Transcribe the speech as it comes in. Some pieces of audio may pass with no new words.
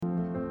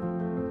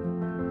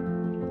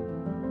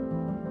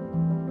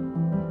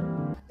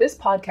This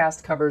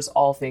podcast covers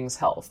all things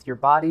health, your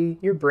body,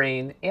 your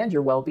brain, and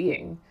your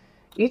well-being.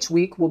 Each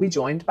week, we'll be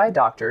joined by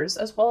doctors,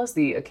 as well as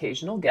the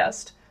occasional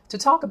guest, to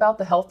talk about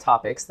the health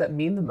topics that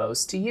mean the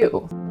most to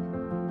you.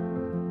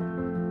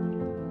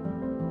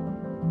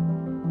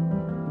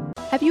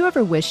 Have you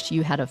ever wished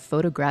you had a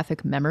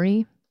photographic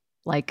memory?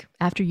 Like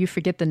after you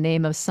forget the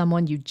name of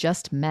someone you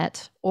just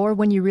met, or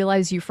when you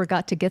realize you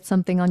forgot to get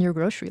something on your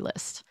grocery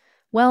list?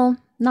 Well,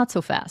 not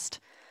so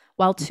fast.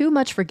 While too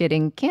much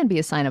forgetting can be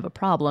a sign of a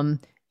problem,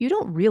 you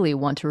don't really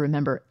want to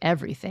remember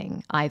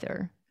everything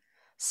either.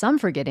 Some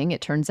forgetting, it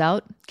turns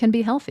out, can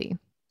be healthy.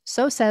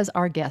 So says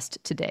our guest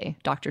today,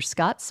 Dr.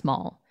 Scot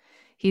Small.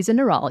 He's a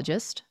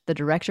neurologist, the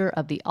director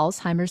of the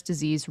Alzheimer's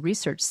Disease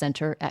Research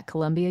Center at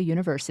Columbia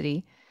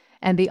University,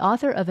 and the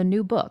author of a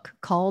new book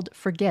called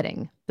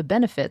Forgetting: The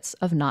Benefits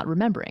of Not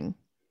Remembering.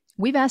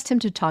 We've asked him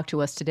to talk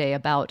to us today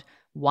about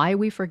why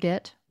we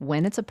forget,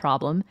 when it's a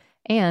problem,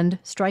 and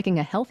striking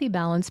a healthy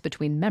balance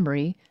between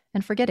memory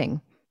and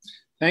forgetting.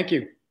 Thank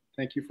you.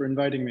 Thank you for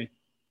inviting me.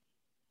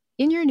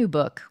 In your new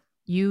book,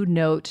 you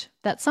note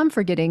that some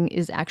forgetting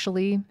is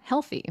actually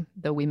healthy,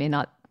 though we may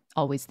not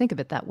always think of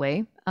it that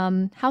way.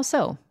 How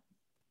so?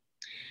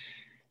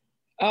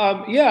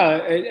 I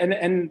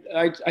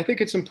think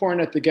it's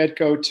important at the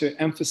get-go to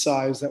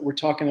emphasize that we're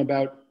talking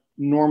about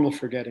normal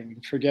forgetting,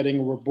 the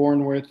forgetting we're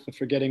born with, the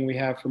forgetting we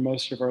have for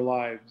most of our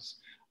lives.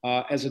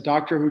 As a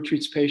doctor who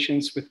treats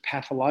patients with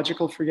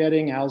pathological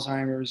forgetting,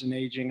 Alzheimer's and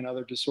aging and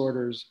other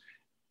disorders,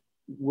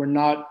 we're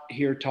not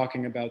here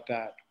talking about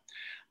that.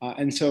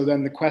 And so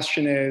then the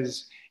question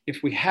is,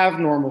 if we have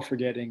normal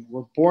forgetting,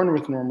 we're born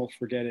with normal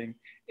forgetting,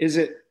 is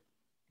it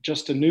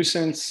just a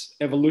nuisance?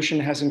 Evolution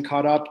hasn't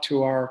caught up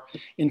to our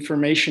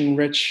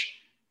information-rich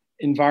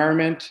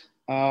environment,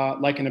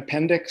 like an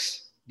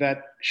appendix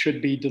that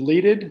should be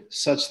deleted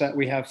such that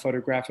we have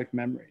photographic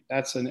memory?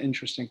 That's an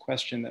interesting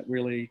question that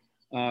really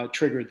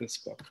triggered this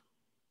book.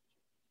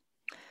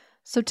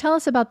 So tell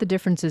us about the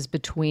differences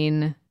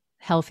between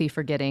healthy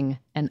forgetting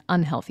and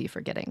unhealthy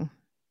forgetting.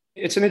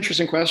 It's an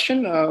interesting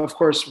question. Of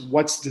course,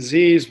 what's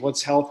disease,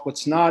 what's health,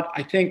 what's not?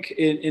 I think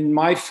in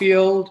my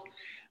field,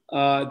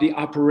 the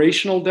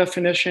operational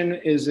definition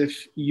is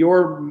if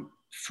your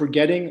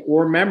forgetting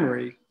or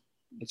memory,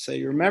 let's say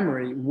your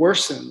memory,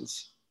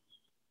 worsens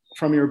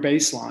from your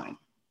baseline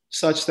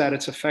such that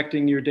it's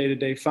affecting your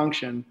day-to-day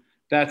function,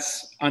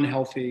 that's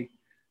unhealthy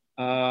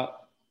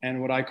and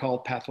what I call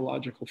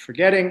pathological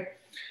forgetting.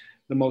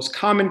 The most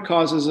common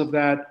causes of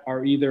that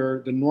are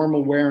either the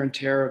normal wear and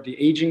tear of the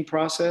aging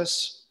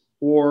process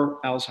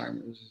or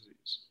Alzheimer's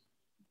disease.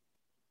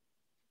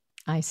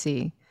 I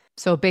see.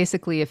 So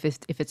basically, if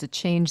it's a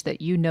change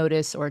that you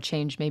notice or a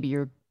change maybe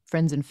your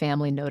friends and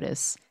family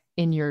notice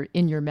in your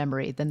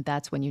memory, then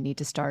that's when you need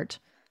to start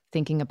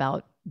thinking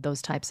about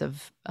those types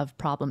of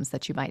problems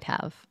that you might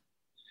have.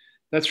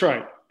 That's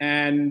right.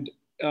 And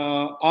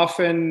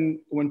often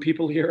when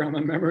people hear I'm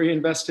a memory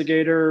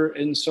investigator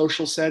in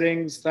social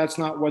settings, that's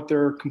not what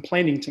they're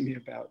complaining to me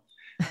about.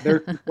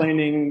 They're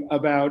complaining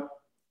about,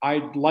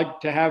 I'd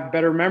like to have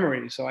better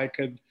memory so I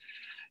could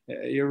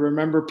you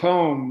remember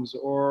poems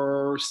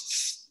or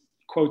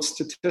quote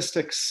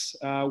statistics,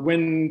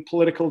 win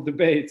political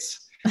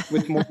debates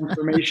with more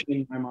information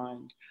in my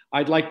mind.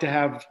 I'd like to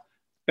have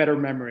better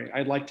memory.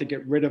 I'd like to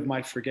get rid of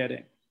my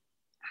forgetting.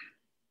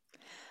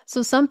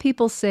 So some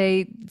people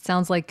say, it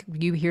sounds like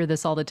you hear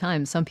this all the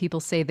time, some people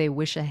say they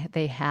wish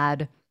they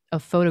had a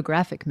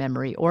photographic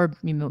memory, or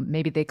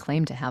maybe they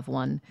claim to have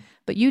one,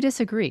 but you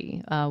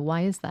disagree.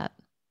 Why is that?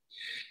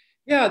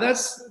 Yeah,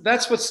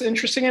 that's what's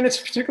interesting. And it's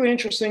particularly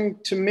interesting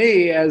to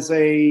me as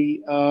a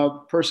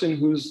person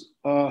whose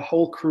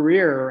whole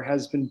career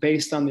has been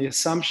based on the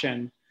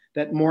assumption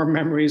that more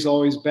memory is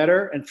always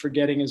better and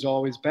forgetting is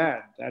always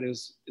bad. That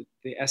is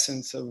the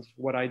essence of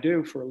what I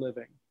do for a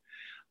living.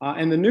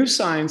 And the new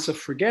science of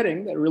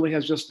forgetting that really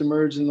has just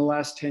emerged in the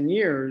last 10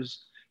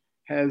 years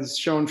has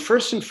shown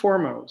first and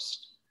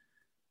foremost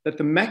that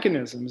the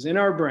mechanisms in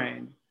our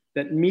brain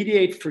that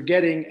mediate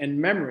forgetting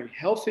and memory,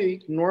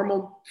 healthy,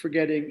 normal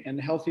forgetting and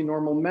healthy,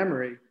 normal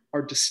memory,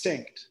 are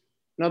distinct.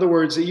 In other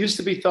words, it used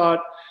to be thought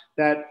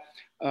that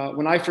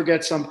when I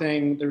forget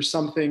something, there's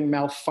something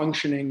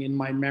malfunctioning in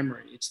my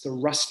memory. It's the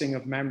rusting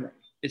of memory.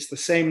 It's the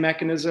same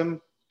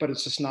mechanism, but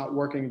it's just not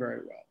working very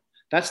well.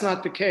 That's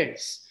not the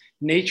case.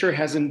 Nature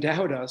has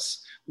endowed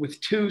us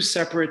with two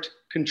separate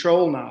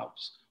control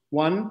knobs.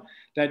 One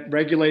that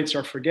regulates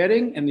our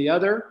forgetting and the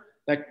other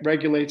that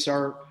regulates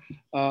our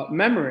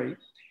memory.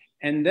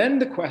 And then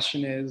the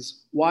question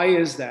is, why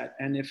is that?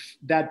 And if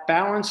that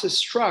balance is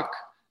struck,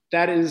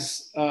 that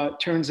is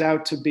turns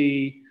out to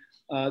be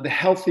the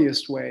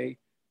healthiest way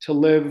to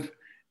live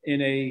in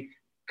a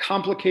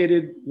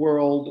complicated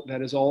world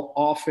that is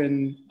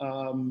often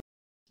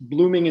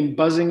blooming and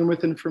buzzing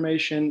with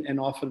information and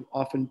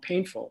often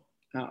painful.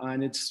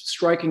 And it's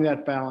striking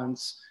that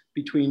balance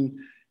between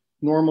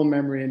normal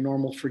memory and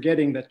normal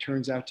forgetting that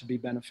turns out to be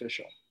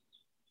beneficial.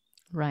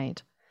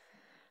 Right.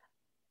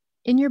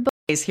 In your book,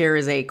 here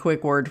is a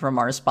quick word from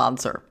our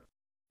sponsor.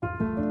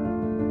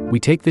 We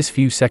take this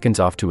few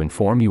seconds off to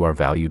inform you, our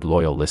valued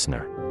loyal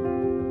listener,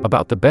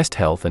 about the best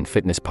health and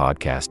fitness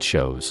podcast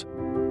shows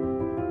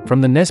from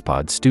the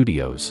Nespod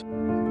studios.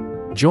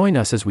 Join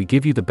us as we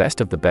give you the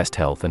best of the best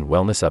health and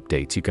wellness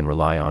updates you can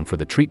rely on for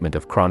the treatment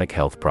of chronic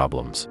health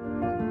problems.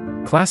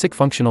 Classic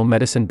functional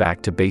medicine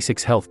back to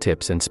basics health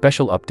tips and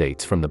special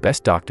updates from the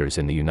best doctors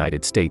in the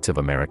United States of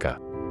America.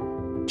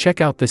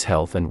 Check out this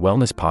health and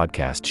wellness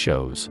podcast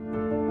shows.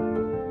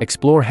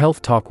 Explore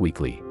Health Talk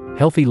Weekly,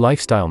 Healthy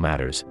Lifestyle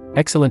Matters,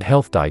 Excellent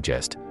Health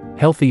Digest,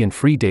 Healthy and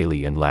Free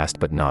Daily, and last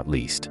but not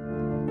least,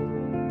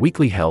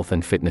 Weekly Health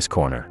and Fitness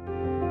Corner.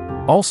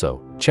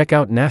 Also, check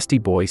out Nasty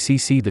Boy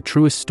CC, the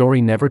truest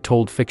story never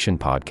told fiction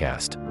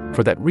podcast,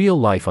 for that real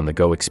life on the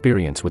go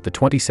experience with the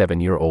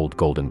 27-year-old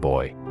golden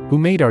boy, who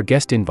made our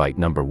guest invite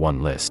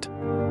 #1 list.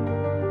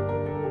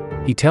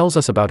 He tells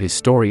us about his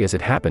story as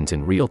it happens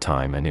in real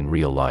time and in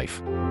real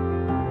life.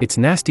 It's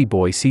Nasty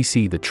Boy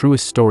CC, the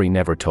truest story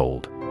never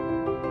told.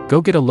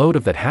 Go get a load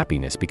of that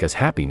happiness, because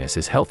happiness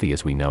is healthy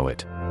as we know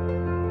it.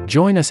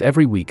 Join us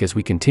every week as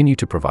we continue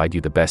to provide you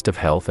the best of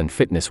health and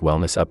fitness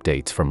wellness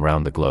updates from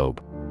around the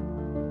globe.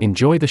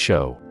 Enjoy the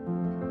show.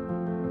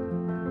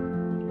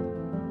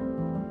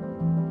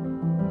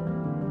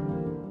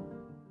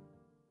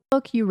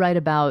 Book you write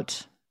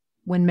about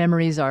when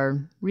memories are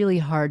really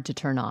hard to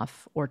turn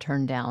off or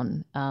turn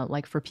down,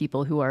 like for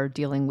people who are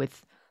dealing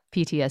with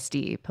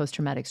PTSD,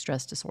 post-traumatic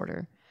stress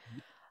disorder.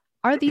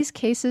 Are these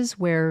cases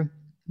where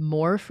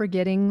more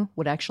forgetting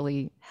would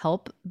actually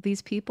help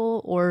these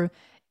people, or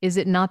is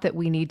it not that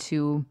we need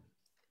to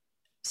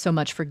so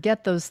much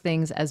forget those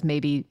things as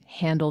maybe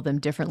handle them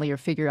differently or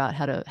figure out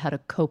how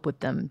to cope with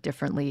them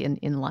differently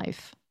in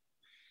life?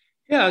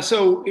 Yeah,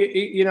 so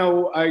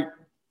I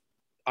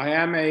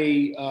am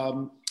a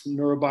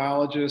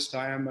neurobiologist.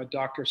 I am a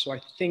doctor, so I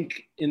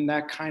think in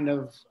that kind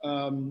of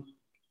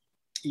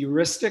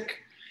heuristic.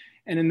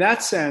 And in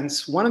that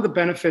sense, one of the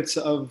benefits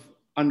of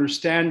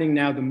understanding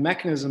now the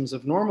mechanisms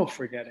of normal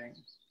forgetting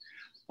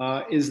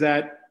is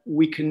that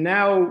we can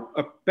now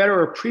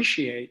better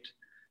appreciate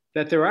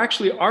that there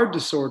actually are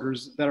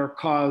disorders that are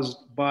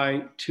caused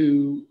by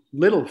too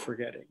little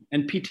forgetting.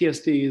 And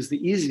PTSD is the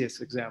easiest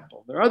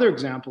example. There are other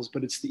examples,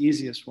 but it's the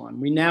easiest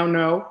one. We now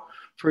know,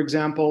 for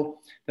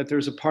example, that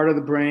there's a part of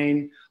the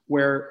brain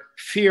where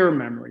fear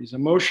memories,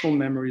 emotional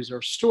memories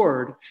are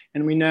stored.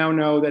 And we now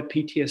know that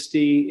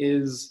PTSD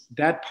is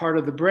that part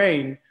of the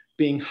brain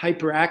being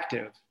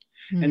hyperactive.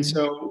 Mm. And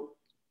so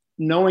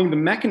knowing the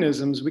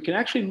mechanisms, we can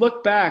actually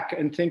look back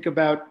and think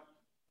about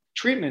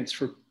treatments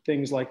for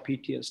things like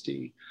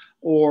PTSD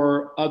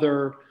or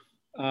other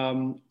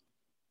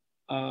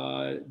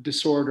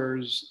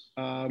disorders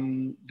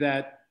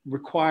that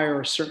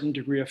require a certain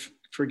degree of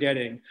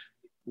forgetting.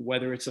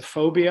 Whether it's a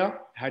phobia,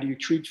 how do you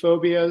treat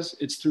phobias?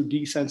 It's through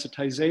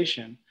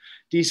desensitization.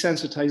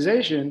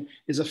 Desensitization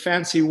is a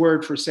fancy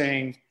word for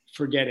saying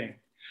forgetting.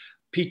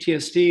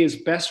 PTSD is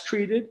best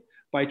treated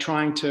by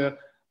trying to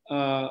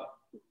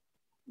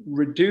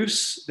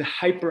reduce the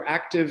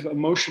hyperactive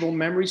emotional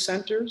memory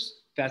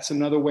centers. That's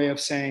another way of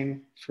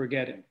saying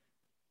forgetting.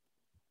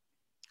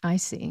 I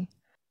see.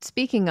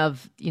 Speaking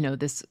of,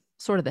 this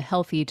sort of the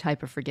healthy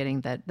type of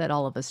forgetting that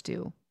all of us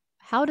do,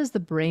 how does the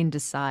brain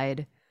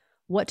decide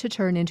what to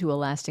turn into a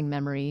lasting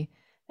memory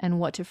and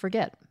what to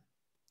forget?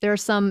 There are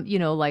some,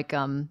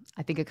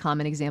 I think a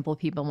common example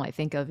people might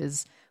think of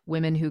is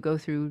women who go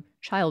through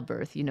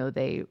childbirth.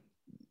 They,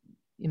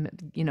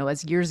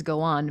 as years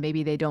go on,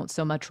 maybe they don't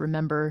so much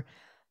remember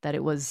that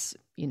it was,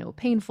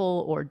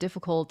 painful or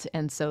difficult.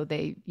 And so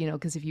they,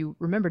 because if you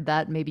remembered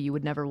that, maybe you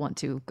would never want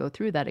to go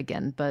through that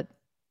again. But,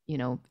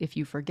 if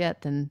you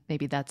forget, then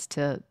maybe that's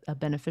to a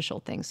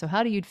beneficial thing. So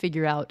how do you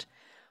figure out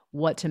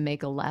what to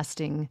make a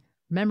lasting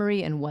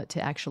memory and what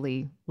to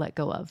actually let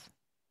go of?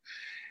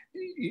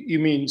 You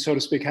mean, so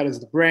to speak, how does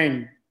the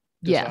brain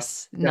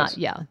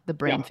decide? The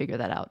brain figure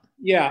that out.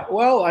 Yeah,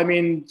 well, I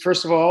mean,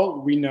 first of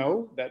all, we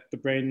know that the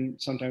brain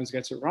sometimes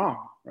gets it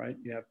wrong, right?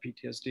 You have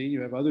PTSD,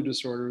 you have other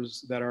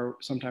disorders that are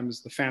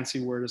sometimes, the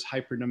fancy word is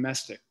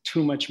hypermnestic,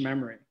 too much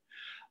memory.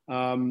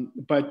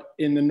 But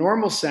in the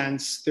normal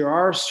sense, there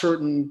are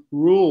certain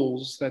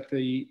rules that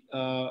the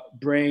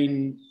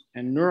brain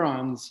and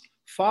neurons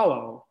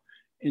follow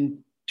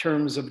in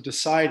terms of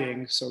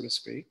deciding, so to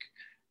speak,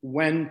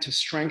 when to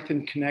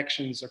strengthen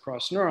connections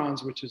across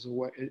neurons, which is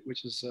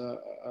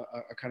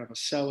a kind of a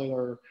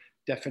cellular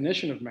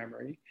definition of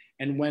memory,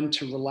 and when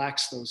to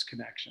relax those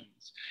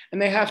connections.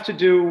 And they have to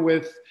do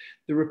with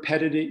the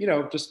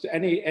repetitive, just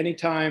any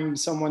time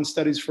someone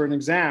studies for an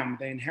exam,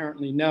 they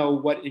inherently know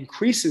what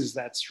increases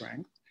that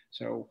strength.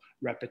 So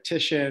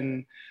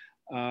repetition,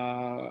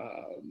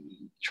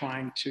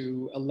 trying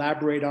to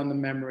elaborate on the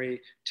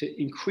memory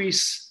to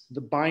increase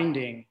the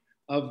binding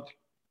of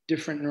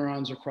different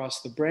neurons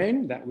across the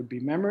brain, that would be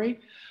memory.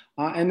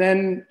 And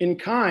then in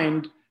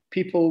kind,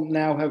 people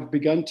now have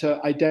begun to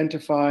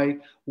identify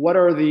what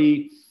are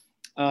the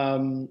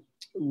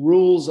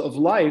rules of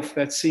life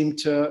that seem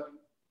to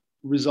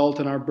result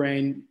in our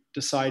brain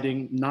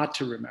deciding not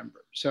to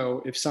remember.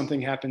 So if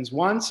something happens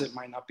once, it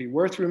might not be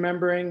worth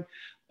remembering.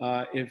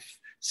 If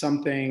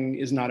something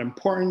is not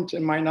important,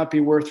 it might not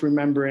be worth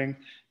remembering.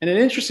 And an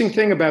interesting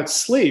thing about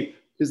sleep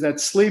is that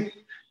sleep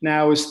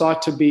now is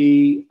thought to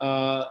be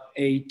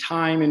a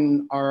time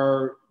in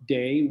our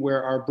day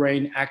where our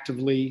brain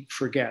actively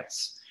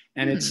forgets.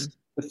 And it's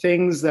the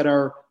things that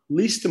are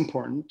least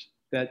important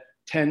that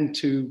tend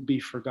to be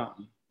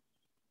forgotten.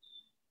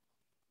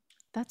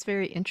 That's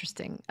very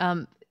interesting.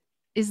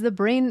 Is the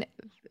brain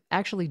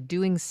actually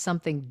doing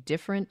something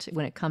different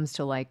when it comes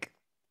to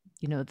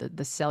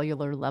the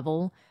cellular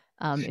level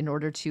in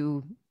order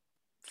to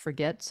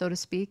forget, so to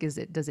speak?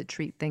 Does it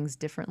treat things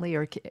differently,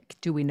 or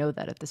do we know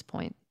that at this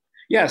point?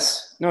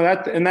 Yes, no,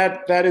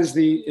 that is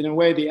in a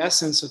way, the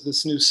essence of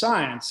this new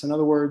science. In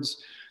other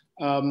words,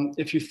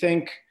 if you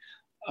think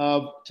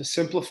to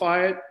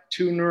simplify it,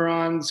 two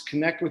neurons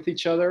connect with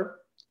each other.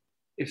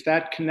 If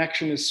that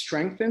connection is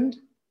strengthened,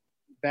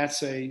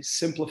 that's a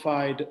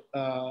simplified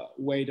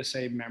way to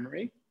say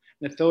memory.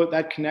 And if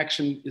that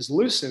connection is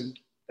loosened,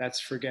 that's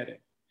forgetting.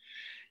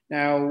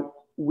 Now,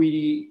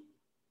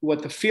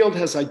 what the field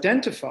has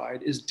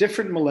identified is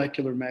different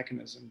molecular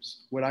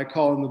mechanisms, what I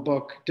call in the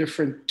book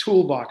different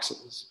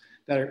toolboxes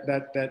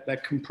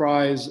that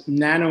comprise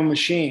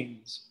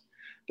nanomachines,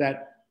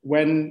 that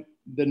when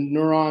the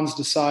neurons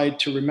decide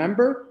to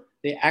remember,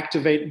 they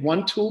activate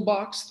one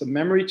toolbox, the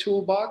memory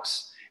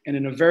toolbox, and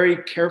in a very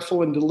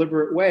careful and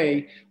deliberate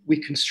way, we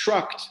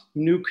construct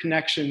new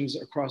connections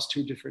across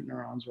two different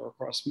neurons, or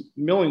across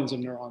millions of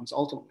neurons,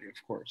 ultimately,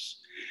 of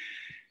course.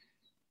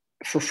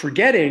 For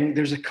forgetting,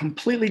 there's a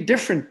completely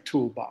different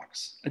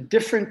toolbox, a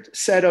different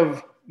set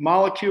of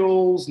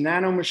molecules,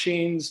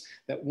 nanomachines,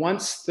 that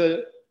once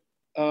the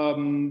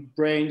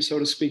brain, so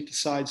to speak,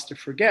 decides to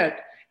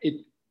forget,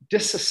 it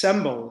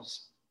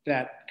disassembles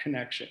that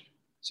connection.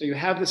 So you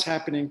have this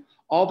happening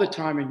all the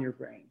time in your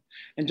brain.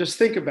 And just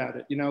think about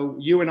it.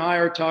 You and I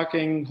are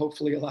talking,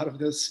 hopefully a lot of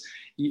this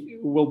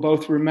we'll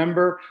both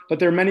remember, but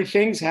there are many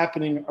things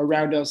happening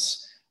around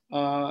us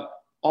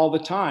all the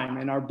time.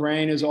 And our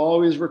brain is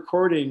always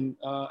recording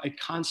a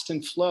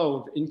constant flow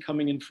of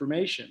incoming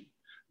information.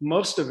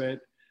 Most of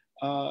it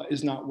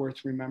is not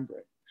worth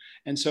remembering.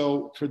 And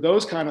so for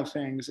those kind of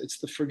things, it's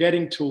the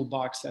forgetting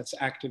toolbox that's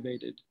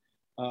activated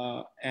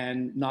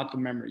and not the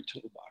memory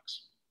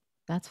toolbox.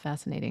 That's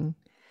fascinating.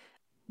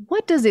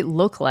 What does it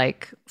look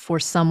like for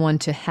someone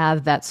to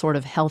have that sort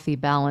of healthy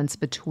balance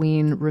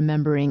between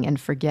remembering and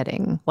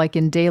forgetting? Like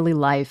in daily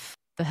life,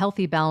 the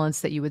healthy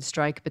balance that you would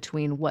strike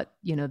between what,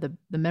 the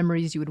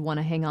memories you would want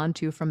to hang on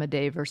to from a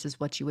day versus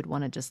what you would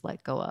want to just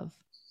let go of?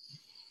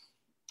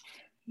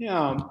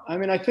 Yeah, I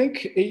mean, I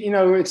think,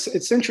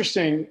 it's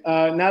interesting.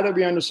 Now that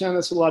we understand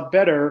this a lot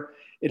better,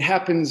 it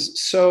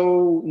happens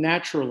so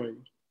naturally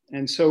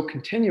and so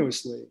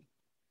continuously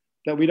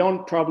that we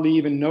don't probably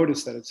even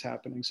notice that it's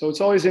happening. So it's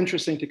always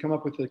interesting to come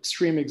up with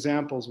extreme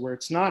examples where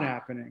it's not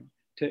happening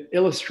to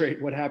illustrate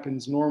what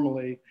happens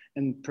normally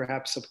and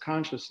perhaps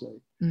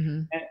subconsciously.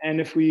 Mm-hmm. And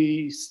if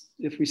we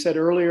said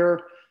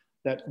earlier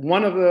that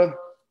one of the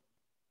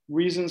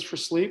reasons for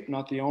sleep,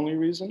 not the only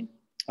reason,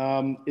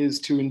 is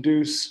to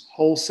induce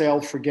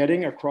wholesale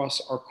forgetting across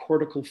our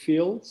cortical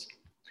fields,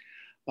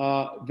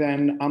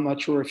 then I'm not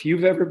sure if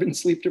you've ever been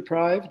sleep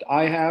deprived.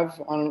 I have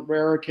on a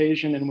rare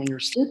occasion. And when you're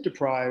sleep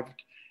deprived,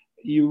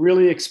 you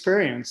really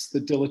experience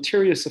the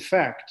deleterious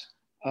effect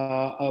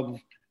of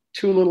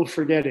too little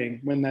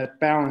forgetting when that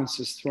balance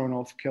is thrown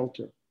off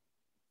kilter.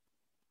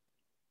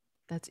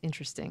 That's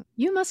interesting.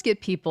 You must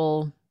get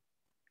people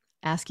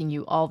asking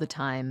you all the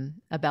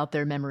time about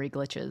their memory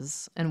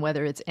glitches and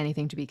whether it's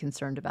anything to be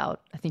concerned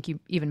about. I think you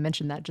even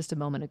mentioned that just a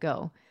moment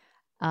ago.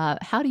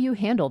 How do you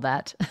handle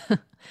that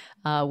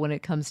when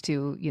it comes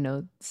to,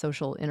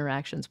 social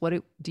interactions?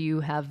 Do you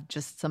have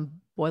just some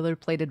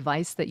boilerplate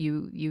advice that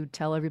you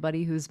tell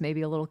everybody who's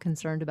maybe a little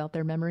concerned about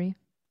their memory?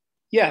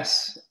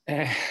 Yes.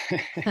 That's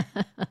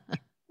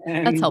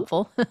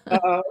helpful.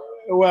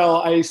 Well,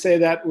 I say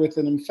that with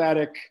an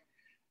emphatic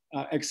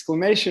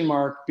exclamation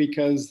mark,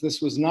 because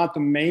this was not the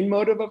main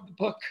motive of the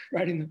book,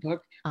 writing the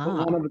book,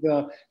 but one of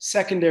the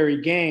secondary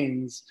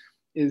gains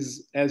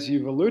is, as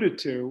you've alluded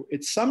to,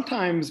 it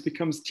sometimes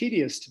becomes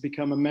tedious to be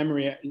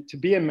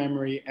a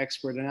memory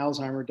expert, an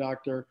Alzheimer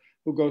doctor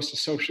who goes to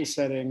social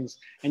settings,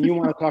 and you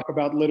want to talk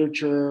about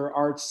literature,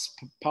 arts,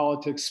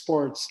 politics,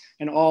 sports,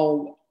 and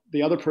all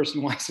the other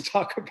person wants to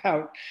talk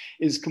about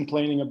is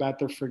complaining about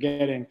their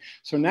forgetting.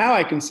 So now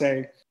I can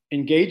say,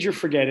 engage your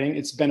forgetting.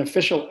 It's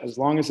beneficial as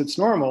long as it's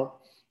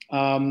normal,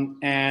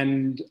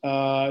 and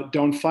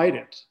don't fight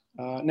it.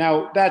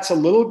 Now, that's a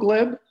little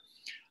glib.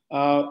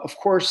 Of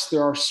course,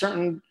 there are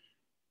certain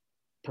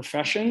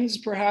professions,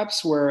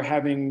 perhaps, where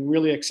having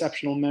really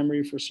exceptional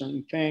memory for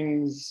certain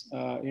things,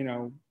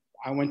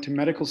 I went to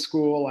medical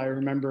school. I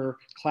remember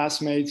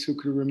classmates who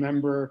could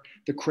remember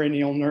the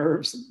cranial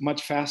nerves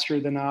much faster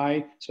than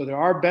I. So there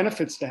are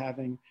benefits to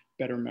having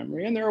better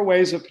memory, and there are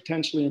ways of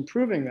potentially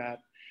improving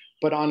that.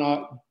 But on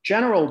a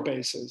general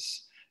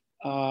basis,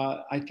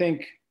 I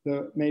think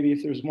maybe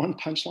if there's one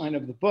punchline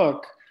of the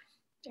book,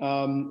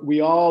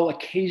 we all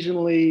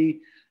occasionally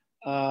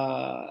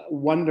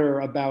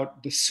wonder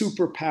about the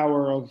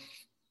superpower of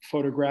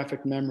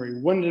photographic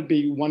memory. Wouldn't it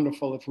be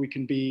wonderful if we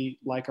can be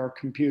like our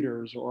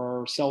computers or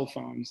our cell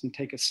phones and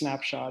take a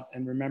snapshot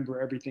and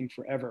remember everything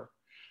forever?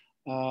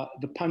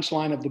 The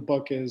punchline of the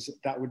book is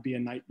that would be a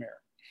nightmare.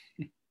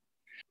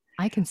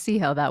 I can see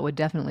how that would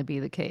definitely be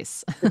the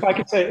case.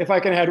 If I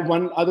can add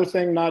one other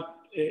thing,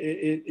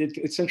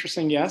 it's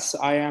interesting. Yes,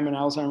 I am an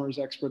Alzheimer's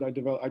expert.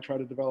 I try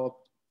to develop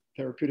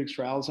therapeutics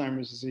for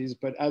Alzheimer's disease.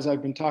 But as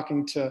I've been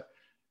talking to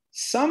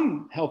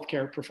some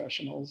healthcare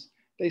professionals,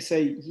 they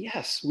say,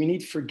 yes, we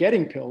need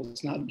forgetting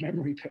pills, not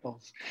memory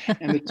pills.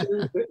 And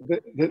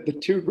the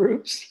two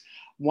groups,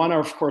 one are,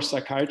 of course,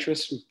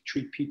 psychiatrists who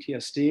treat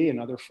PTSD and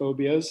other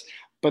phobias.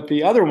 But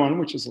the other one,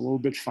 which is a little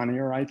bit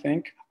funnier, I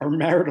think, are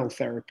marital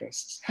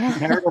therapists.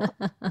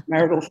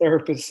 Marital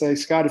therapists say,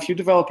 Scott, if you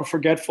develop a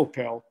forgetful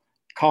pill,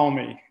 call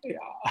me.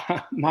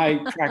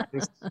 My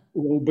practice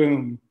will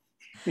boom.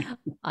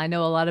 I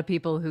know a lot of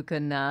people who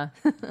can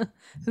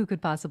who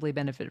could possibly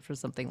benefit from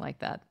something like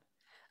that.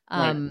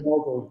 Right.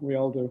 We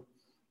all do.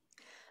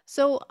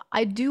 So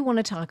I do want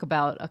to talk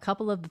about a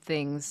couple of the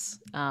things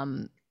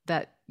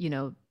that,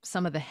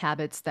 some of the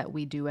habits that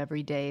we do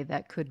every day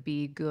that could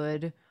be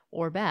good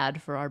or bad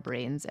for our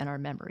brains and our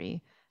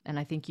memory. And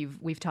I think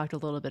we've talked a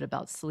little bit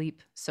about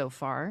sleep so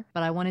far,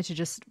 but I wanted to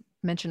just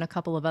mention a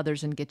couple of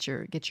others and get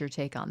your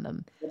take on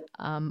them.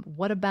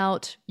 What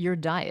about your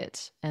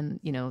diet and,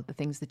 the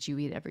things that you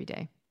eat every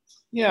day?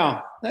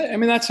 Yeah, I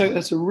mean, that's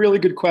a really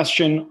good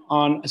question.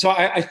 So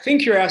I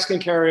think you're asking,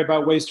 Carrie,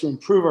 about ways to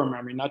improve our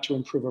memory, not to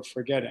improve our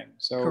forgetting.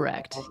 So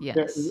correct.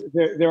 Yes.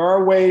 There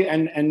are ways,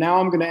 and now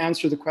I'm going to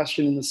answer the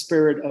question in the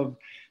spirit of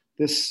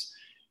this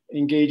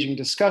engaging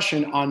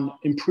discussion on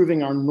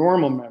improving our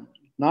normal memory,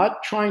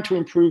 not trying to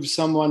improve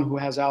someone who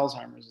has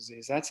Alzheimer's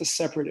disease. That's a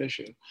separate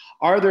issue.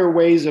 Are there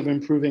ways of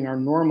improving our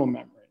normal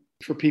memory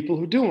for people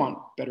who do want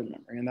better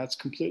memory? And that's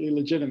completely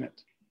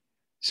legitimate.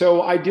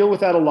 So I deal with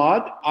that a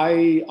lot.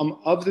 I am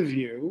of the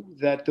view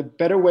that the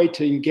better way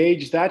to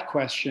engage that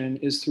question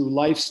is through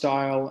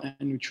lifestyle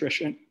and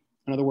nutrition.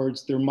 In other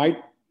words, there might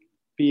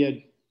be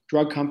a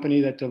drug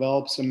company that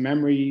develops a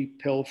memory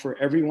pill for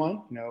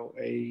everyone.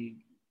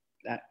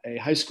 A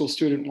high school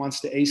student wants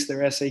to ace their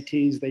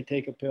SATs, they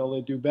take a pill,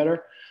 they do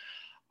better.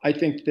 I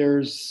think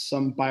there's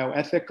some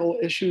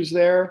bioethical issues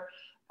there.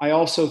 I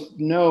also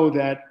know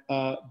that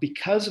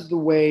because of the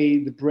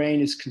way the brain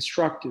is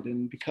constructed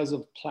and because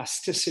of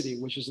plasticity,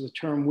 which is the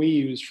term we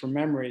use for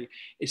memory,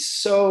 is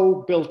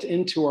so built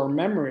into our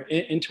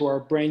memory, into our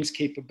brain's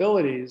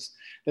capabilities,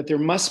 that there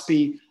must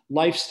be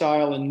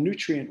lifestyle and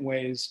nutrient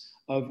ways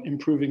of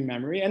improving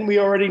memory. And we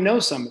already know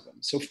some of them.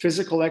 So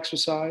physical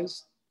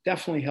exercise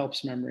definitely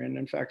helps memory. And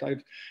in fact,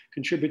 I've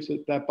contributed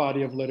to that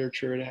body of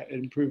literature. It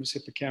improves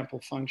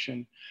hippocampal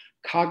function.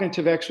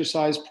 Cognitive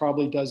exercise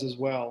probably does as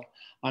well.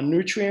 On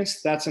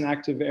nutrients, that's an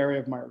active area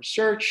of my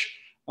research.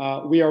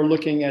 We are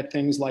looking at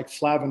things like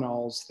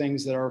flavonols,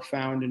 things that are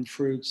found in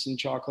fruits and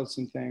chocolates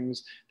and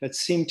things that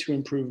seem to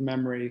improve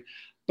memory.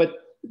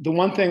 But the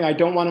one thing I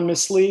don't want to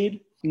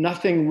mislead,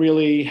 nothing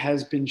really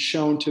has been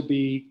shown to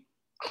be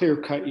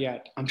clear-cut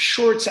yet. I'm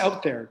sure it's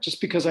out there,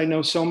 just because I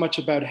know so much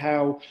about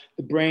how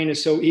the brain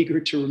is so eager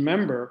to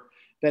remember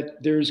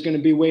that there's going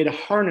to be a way to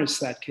harness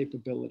that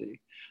capability,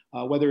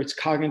 whether it's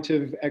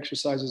cognitive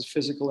exercises,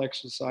 physical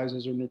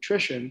exercises, or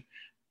nutrition.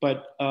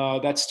 But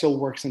that still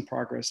works in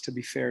progress, to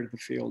be fair to the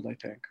field, I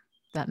think.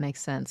 That makes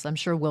sense. I'm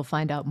sure we'll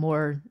find out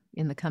more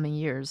in the coming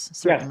years,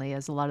 certainly,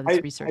 as a lot of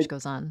this research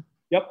goes on.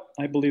 Yep,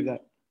 I believe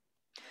that.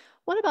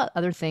 What about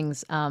other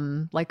things,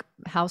 like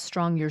how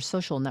strong your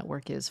social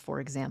network is, for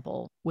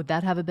example? Would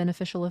that have a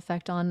beneficial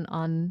effect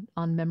on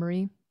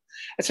memory?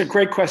 That's a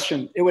great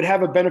question. It would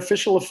have a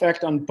beneficial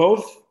effect on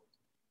both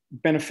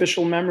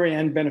beneficial memory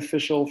and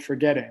beneficial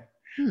forgetting,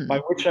 by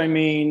which I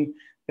mean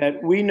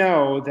that we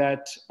know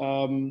that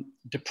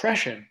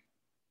depression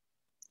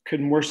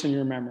can worsen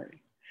your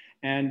memory.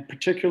 And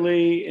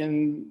particularly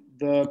in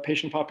the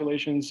patient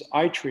populations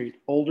I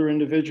treat, older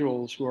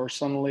individuals who are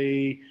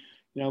suddenly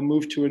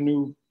moved to a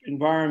new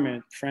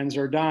environment, friends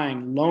are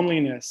dying.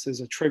 Loneliness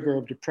is a trigger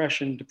of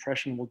depression.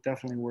 Depression will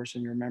definitely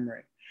worsen your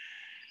memory.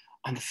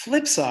 On the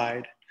flip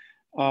side,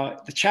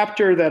 the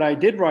chapter that I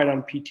did write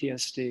on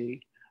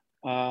PTSD,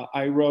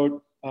 I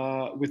wrote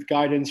with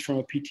guidance from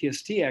a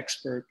PTSD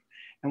expert.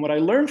 And what I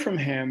learned from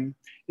him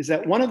is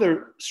that one of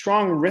the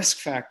strong risk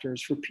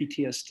factors for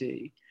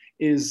PTSD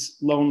is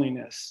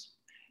loneliness.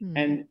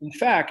 And in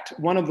fact,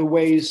 one of the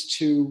ways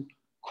to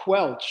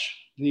quelch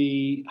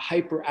the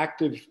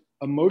hyperactive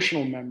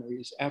emotional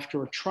memories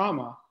after a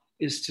trauma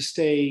is to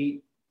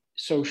stay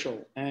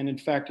social. And in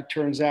fact, it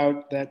turns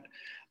out that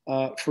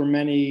for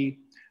many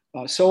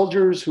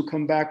soldiers who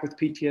come back with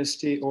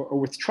PTSD or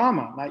with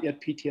trauma, not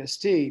yet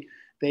PTSD,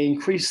 they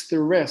increase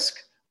their risk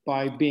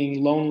by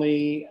being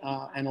lonely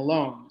and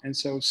alone. And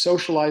so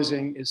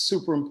socializing is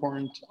super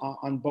important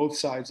on both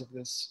sides of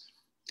this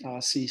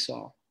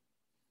seesaw.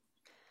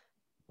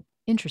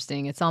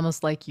 Interesting. It's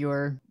almost like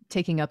you're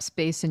taking up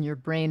space in your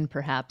brain,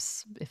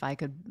 perhaps, if I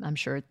could, I'm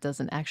sure it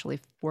doesn't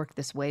actually work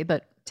this way,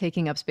 but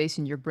taking up space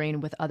in your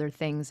brain with other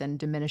things and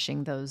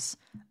diminishing those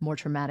more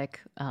traumatic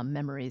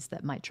memories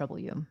that might trouble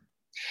you.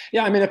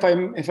 Yeah, I mean,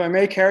 if I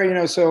may,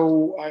 Carrie,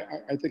 so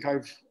I think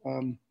I've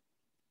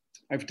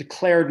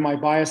declared my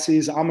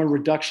biases. I'm a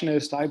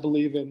reductionist. I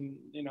believe in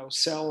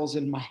cells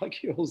and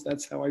molecules.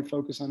 That's how I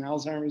focus on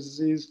Alzheimer's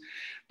disease.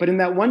 But in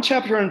that one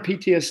chapter on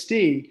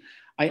PTSD,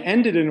 I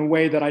ended in a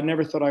way that I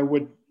never thought I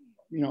would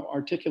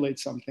articulate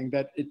something,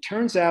 that it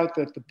turns out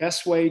that the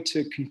best way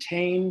to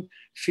contain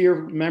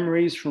fear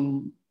memories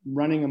from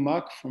running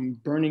amok, from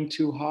burning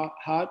too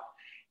hot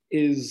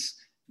is,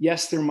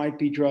 yes, there might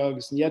be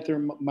drugs, and yet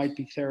there might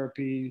be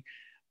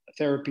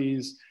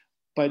therapies,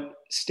 but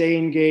stay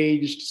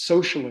engaged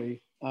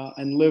socially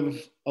and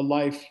live a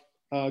life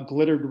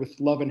glittered with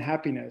love and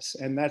happiness.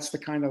 And that's the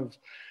kind of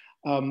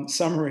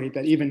summary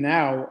that even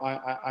now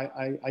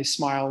I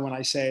smile when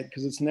I say it,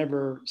 because it's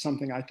never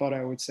something I thought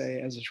I would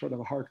say as a sort of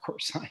a hardcore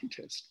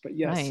scientist. But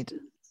yes, Right.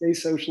 stay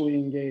socially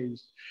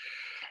engaged.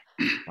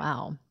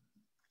 Wow.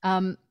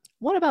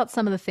 What about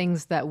some of the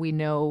things that we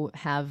know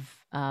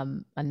have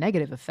a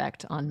negative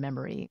effect on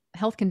memory?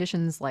 Health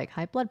conditions like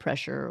high blood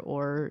pressure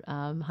or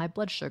high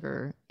blood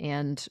sugar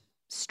and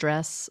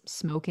stress,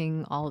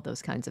 smoking, all of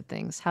those kinds of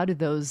things. How do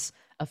those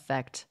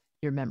affect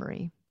your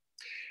memory?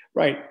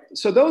 Right.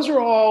 So those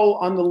are all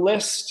on the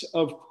list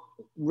of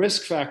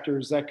risk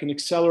factors that can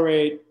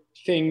accelerate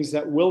things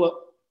that will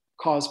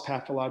cause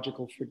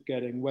pathological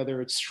forgetting,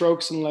 whether it's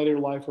strokes in later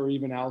life or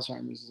even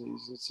Alzheimer's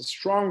disease. It's a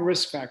strong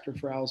risk factor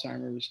for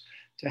Alzheimer's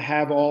to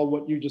have all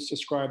what you just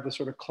described, the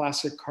sort of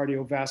classic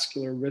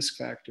cardiovascular risk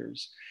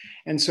factors.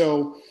 And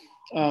so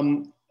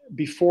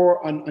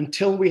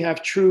until we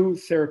have true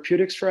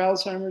therapeutics for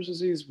Alzheimer's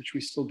disease, which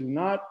we still do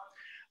not,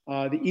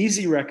 the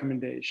easy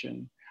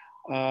recommendation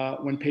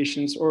when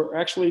patients, or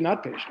actually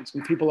not patients,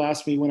 when people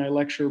ask me when I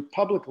lecture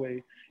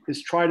publicly,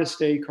 is try to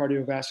stay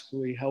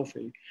cardiovascularly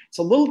healthy. It's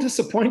a little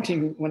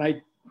disappointing when I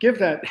give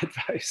that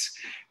advice,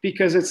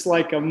 because it's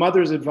like a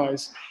mother's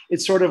advice.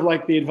 It's sort of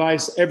like the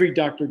advice every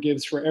doctor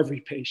gives for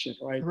every patient,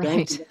 right?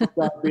 Right. Don't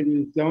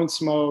diabetes, don't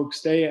smoke,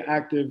 stay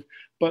active.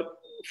 But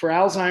for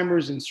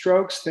Alzheimer's and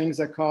strokes, things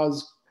that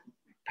cause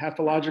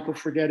pathological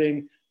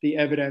forgetting, the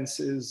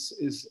evidence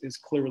is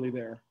clearly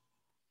there.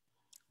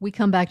 We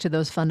come back to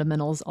those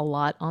fundamentals a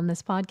lot on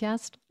this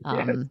podcast,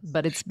 Yes.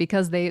 but it's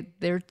because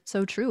they're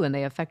so true and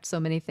they affect so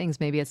many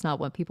things. Maybe it's not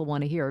what people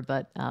want to hear,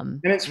 but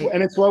and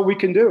it's what we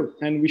can do,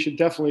 and we should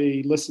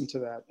definitely listen to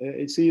that.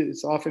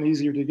 It's often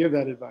easier to give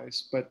that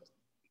advice, but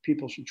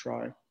people should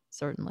try.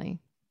 Certainly.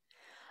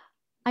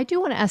 I do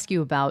want to ask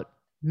you about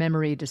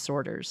memory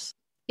disorders.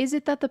 Is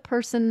it that the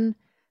person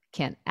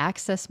can't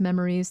access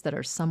memories that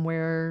are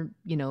somewhere,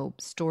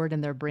 stored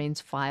in their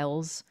brain's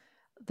files?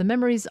 The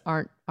memories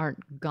aren't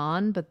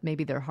gone, but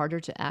maybe they're harder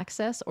to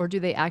access, or do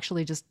they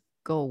actually just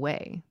go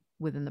away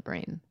within the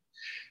brain?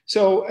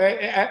 So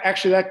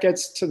actually that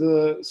gets to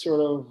the sort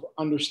of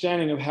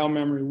understanding of how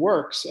memory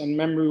works. And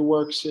memory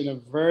works in a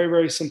very,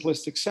 very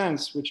simplistic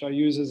sense, which I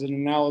use as an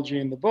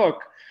analogy in the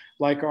book,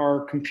 like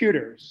our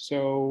computers.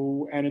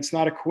 And it's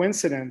not a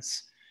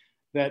coincidence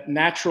that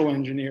natural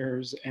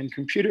engineers and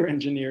computer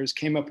engineers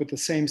came up with the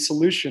same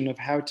solution of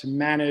how to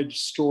manage,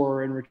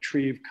 store, and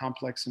retrieve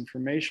complex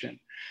information.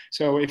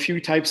 So if you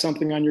type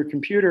something on your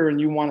computer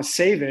and you want to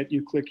save it,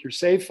 you click your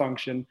save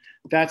function.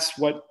 That's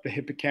what the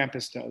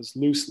hippocampus does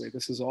loosely.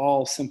 This is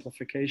all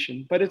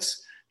simplification, but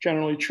it's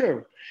generally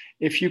true.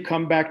 If you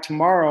come back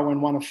tomorrow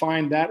and want to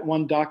find that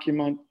one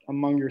document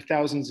among your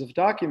thousands of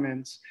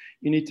documents,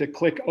 you need to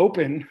click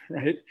open,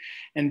 right?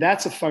 And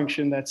that's a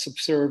function that's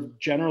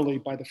observed generally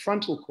by the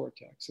frontal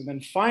cortex. And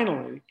then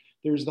finally,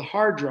 there's the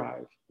hard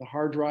drive. The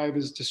hard drive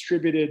is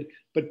distributed,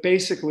 but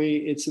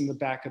basically it's in the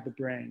back of the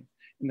brain,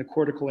 in the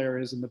cortical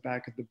areas in the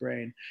back of the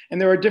brain. And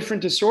there are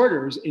different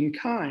disorders in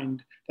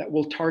kind that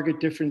will target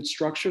different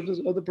structures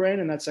of the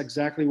brain. And that's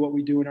exactly what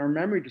we do in our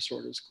memory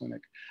disorders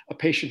clinic. A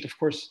patient, of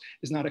course,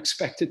 is not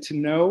expected to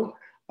know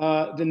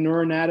the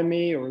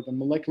neuroanatomy or the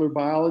molecular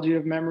biology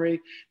of memory.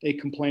 They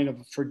complain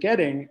of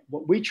forgetting.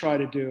 What we try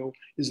to do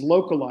is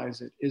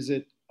localize it. Is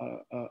it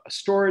a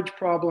storage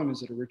problem?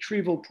 Is it a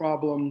retrieval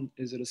problem?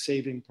 Is it a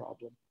saving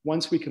problem?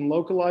 Once we can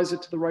localize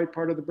it to the right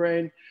part of the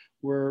brain,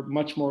 we're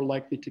much more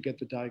likely to get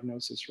the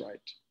diagnosis right.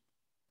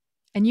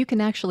 And you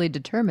can actually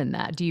determine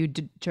that. Do you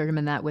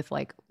determine that with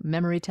like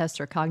memory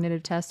tests or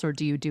cognitive tests, or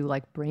do you do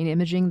like brain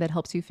imaging that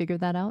helps you figure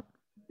that out?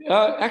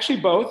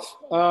 Actually, both.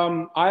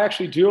 I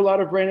actually do a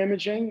lot of brain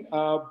imaging,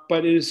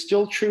 but it is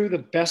still true. The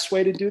best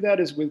way to do that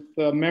is with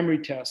memory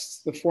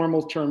tests. The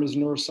formal term is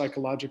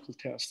neuropsychological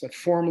tests that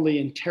formally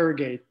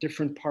interrogate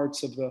different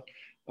parts of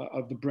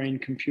the brain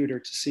computer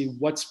to see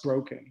what's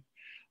broken.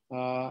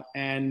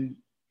 And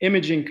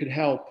imaging could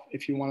help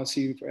if you want to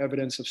see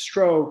evidence of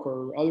stroke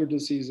or other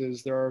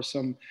diseases. There are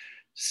some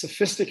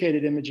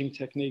sophisticated imaging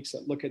techniques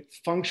that look at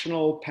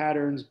functional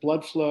patterns,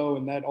 blood flow,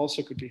 and that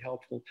also could be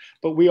helpful.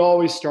 But we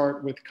always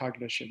start with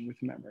cognition, with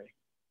memory.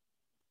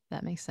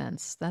 That makes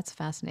sense. That's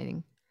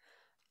fascinating.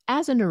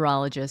 As a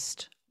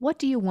neurologist, what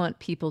do you want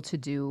people to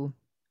do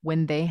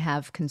when they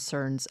have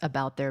concerns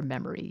about their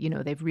memory?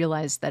 They've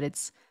realized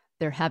that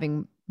they're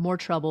having more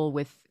trouble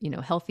with,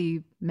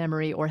 healthy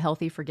memory or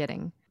healthy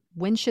forgetting.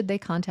 When should they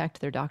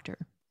contact their doctor?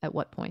 At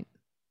what point?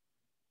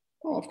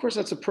 Well, of course,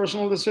 that's a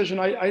personal decision.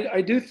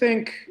 I do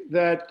think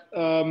that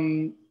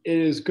it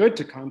is good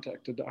to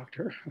contact a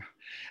doctor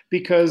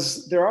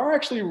because there are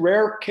actually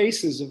rare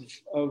cases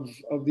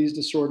of these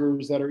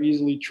disorders that are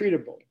easily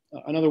treatable.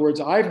 In other words,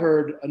 I've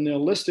heard a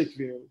nihilistic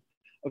view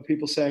of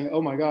people saying,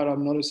 oh my God,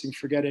 I'm noticing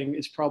forgetting.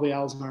 It's probably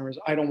Alzheimer's.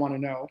 I don't want to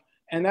know.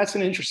 And that's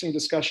an interesting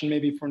discussion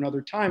maybe for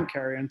another time,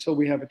 Carrie. Until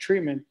we have a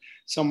treatment,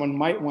 someone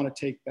might want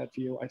to take that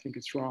view. I think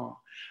it's wrong.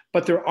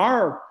 But there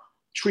are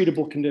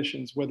treatable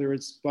conditions, whether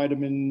it's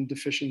vitamin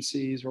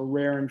deficiencies or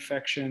rare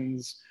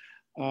infections,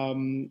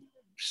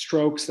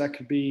 strokes that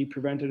could be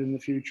prevented in the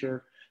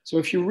future. So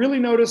if you really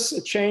notice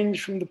a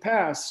change from the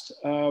past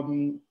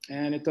and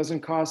it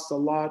doesn't cost a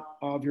lot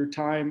of your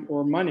time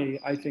or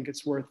money, I think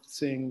it's worth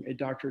seeing a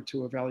doctor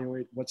to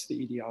evaluate what's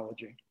the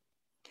etiology.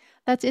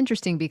 That's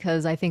interesting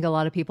because I think a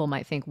lot of people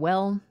might think,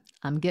 well,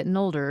 I'm getting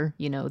older,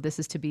 this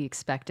is to be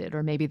expected,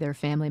 or maybe their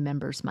family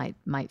members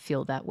might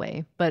feel that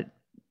way. But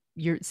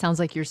it sounds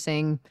like you're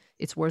saying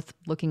it's worth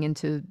looking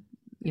into,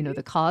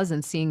 the cause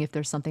and seeing if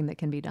there's something that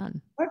can be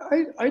done.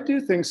 I do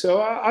think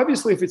so.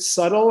 Obviously, if it's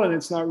subtle and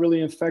it's not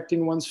really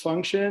affecting one's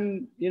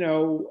function,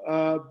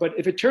 but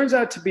if it turns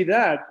out to be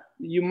that,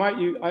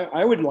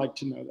 I would like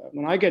to know that.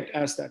 When I get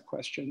asked that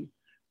question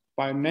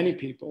by many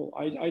people,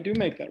 I do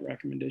make that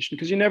recommendation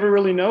because you never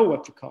really know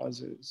what the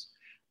cause is.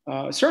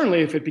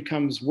 Certainly, if it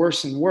becomes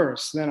worse and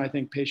worse, then I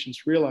think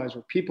patients realize,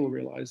 or people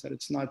realize, that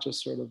it's not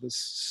just sort of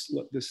this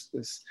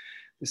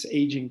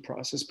aging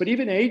process. But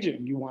even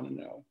aging, you want to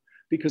know,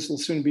 because there'll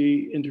soon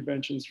be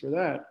interventions for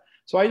that.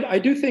 So I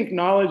do think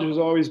knowledge is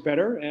always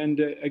better. And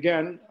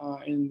again,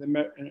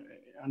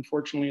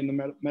 unfortunately, in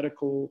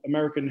the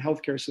American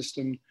healthcare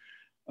system,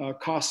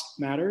 cost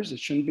matters. It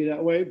shouldn't be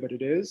that way, but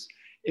it is.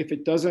 If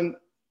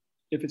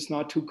it's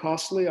not too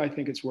costly, I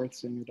think it's worth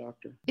seeing a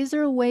doctor. Is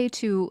there a way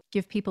to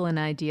give people an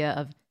idea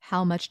of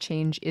how much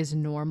change is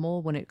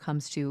normal when it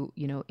comes to,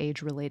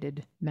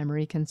 age-related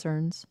memory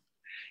concerns?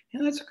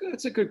 Yeah,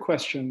 that's a good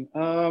question.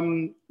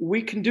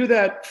 We can do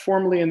that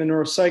formally in the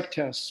neuropsych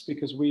tests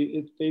because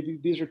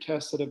these are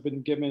tests that have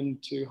been given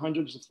to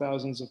hundreds of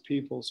thousands of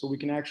people, so we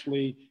can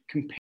actually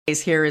compare.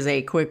 Here is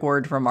a quick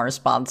word from our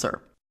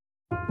sponsor.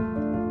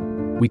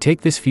 We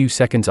take this few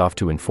seconds off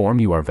to inform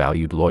you, our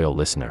valued loyal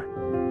listener,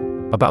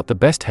 about the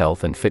best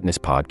health and fitness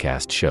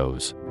podcast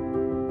shows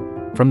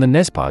from the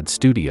Nespod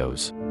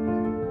studios.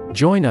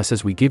 Join us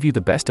as we give you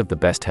the best of the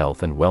best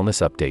health and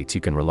wellness updates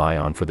you can rely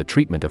on for the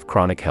treatment of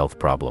chronic health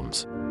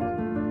problems.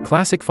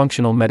 Classic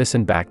functional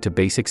medicine back to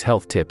basics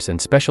health tips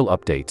and special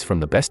updates from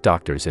the best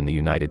doctors in the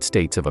United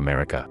States of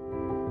America.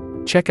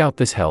 Check out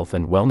this health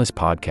and wellness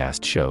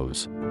podcast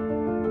shows.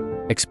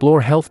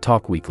 Explore Health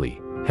Talk Weekly,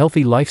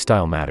 Healthy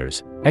Lifestyle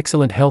Matters,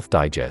 Excellent Health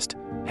Digest,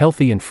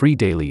 Healthy and Free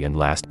Daily, and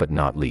last but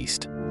not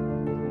least,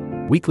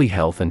 Weekly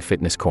Health and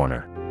Fitness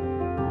Corner.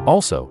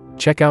 Also,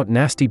 check out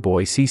Nasty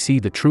Boy CC,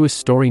 the truest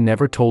story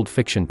never told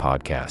fiction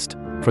podcast,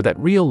 for that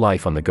real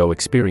life on the go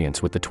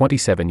experience with the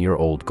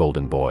 27-year-old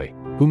golden boy,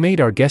 who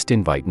made our guest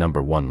invite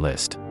 #1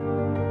 list.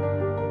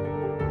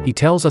 He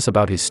tells us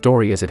about his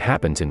story as it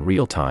happens in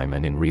real time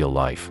and in real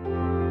life.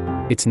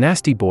 It's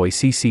Nasty Boy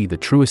CC, the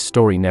truest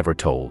story never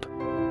told.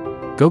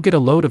 Go get a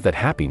load of that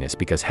happiness,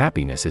 because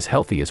happiness is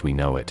healthy as we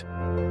know it.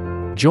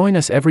 Join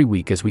us every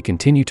week as we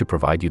continue to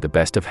provide you the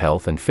best of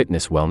health and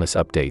fitness wellness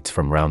updates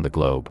from around the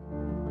globe.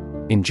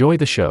 Enjoy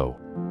the show.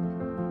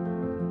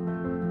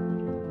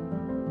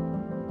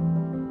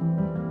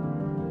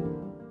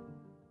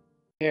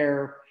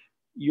 Compare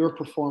your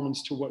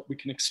performance to what we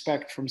can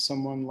expect from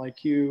someone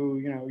like you,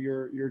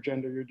 your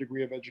gender, your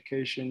degree of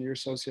education, your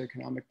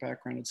socioeconomic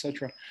background,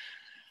 etc.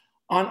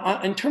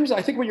 In terms of,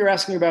 I think what you're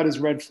asking about is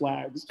red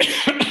flags,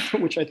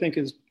 which I think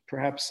is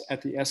perhaps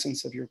at the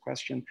essence of your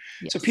question.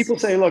 Yes. So people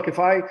say, look, if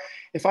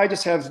I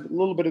just have a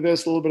little bit of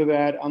this, a little bit of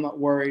that, I'm not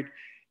worried.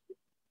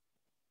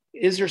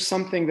 Is there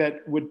something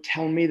that would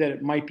tell me that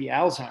it might be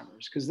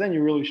Alzheimer's? Because then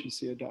you really should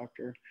see a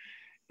doctor.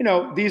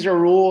 These are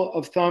rule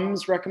of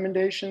thumbs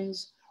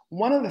recommendations.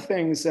 One of the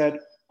things that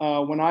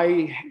when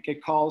I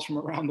get calls from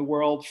around the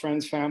world,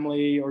 friends,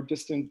 family, or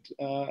distant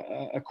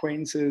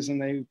acquaintances,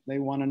 and they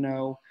want to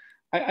know,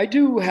 I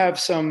do have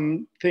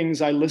some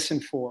things I listen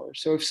for.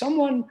 So if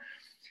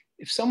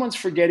someone's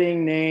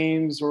forgetting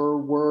names or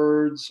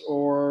words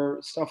or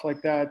stuff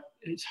like that,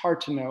 it's hard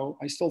to know.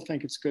 I still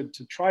think it's good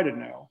to try to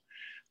know.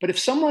 But if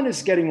someone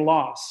is getting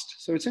lost,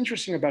 so it's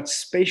interesting about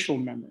spatial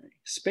memory.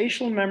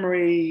 Spatial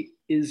memory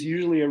is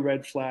usually a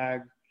red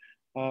flag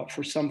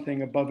for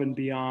something above and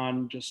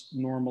beyond just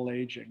normal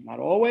aging.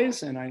 Not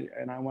always, and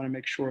I want to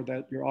make sure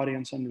that your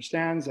audience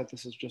understands that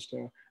this is just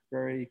a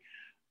very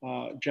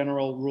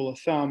general rule of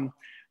thumb.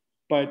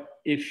 But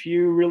if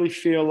you really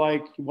feel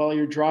like while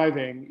you're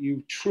driving,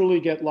 you truly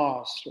get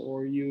lost,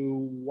 or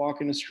you walk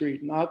in the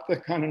street, not the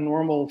kind of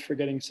normal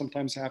forgetting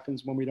sometimes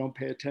happens when we don't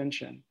pay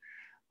attention.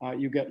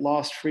 You get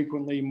lost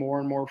frequently, more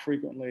and more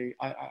frequently.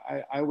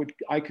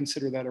 I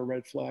consider that a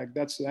red flag.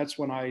 That's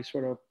when I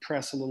sort of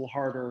press a little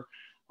harder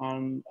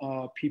on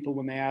people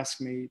when they ask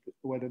me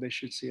whether they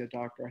should see a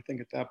doctor. I think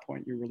at that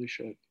point you really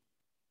should.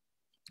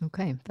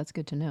 Okay, that's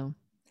good to know.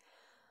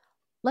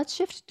 Let's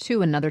shift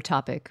to another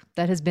topic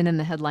that has been in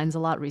the headlines a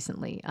lot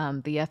recently.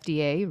 The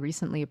FDA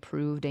recently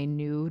approved a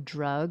new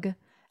drug,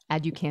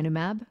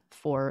 aducanumab,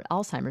 for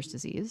Alzheimer's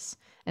disease.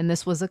 And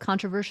this was a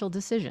controversial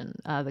decision.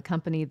 The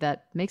company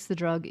that makes the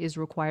drug is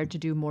required to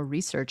do more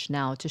research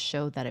now to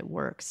show that it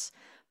works.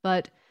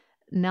 But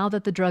now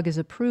that the drug is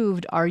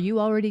approved, are you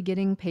already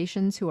getting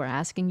patients who are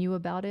asking you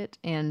about it?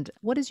 And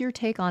what is your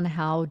take on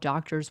how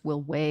doctors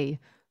will weigh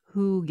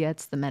who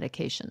gets the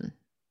medication?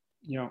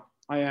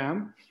 I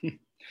am.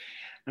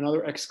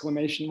 Another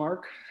exclamation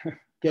mark,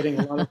 getting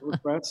a lot of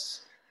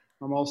requests.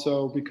 I'm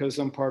also, because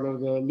I'm part of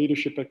the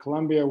leadership at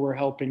Columbia, we're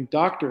helping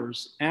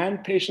doctors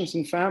and patients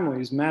and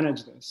families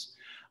manage this.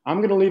 I'm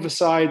going to leave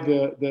aside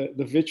the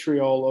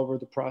vitriol over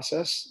the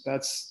process.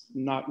 That's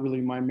not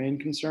really my main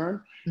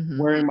concern. Mm-hmm.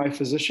 Wearing my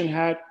physician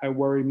hat, I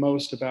worry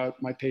most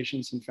about my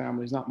patients and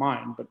families, not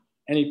mine, but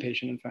any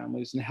patient and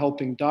families, and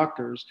helping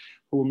doctors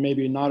who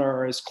maybe not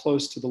are as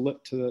close to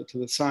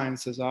the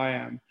science as I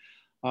am.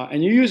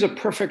 And you use a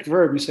perfect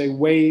verb. You say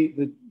weigh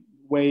the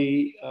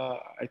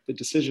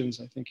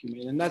decisions I think you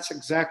made, and that's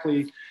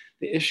exactly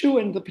the issue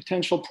and the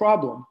potential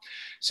problem.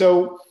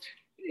 So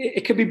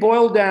it could be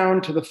boiled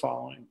down to the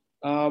following: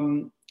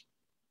 the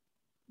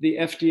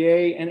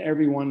FDA and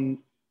everyone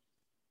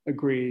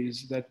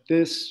agrees that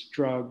this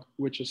drug,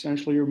 which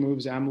essentially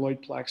removes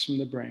amyloid plaques from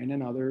the brain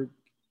and other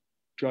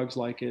drugs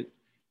like it,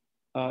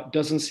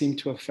 doesn't seem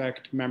to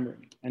affect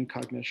memory and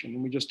cognition.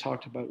 And we just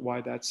talked about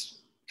why that's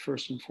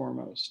first and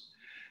foremost.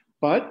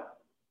 But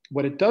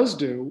what it does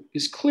do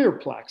is clear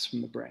plaques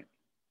from the brain,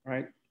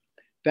 right?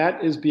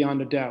 That is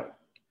beyond a doubt.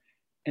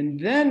 And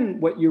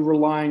then what you're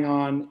relying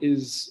on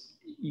is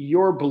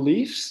your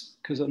beliefs,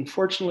 because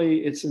unfortunately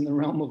it's in the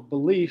realm of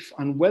belief,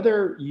 on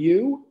whether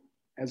you,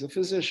 as a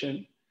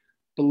physician,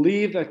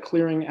 believe that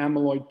clearing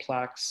amyloid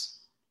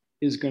plaques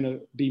is going to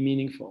be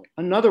meaningful.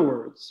 In other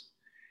words,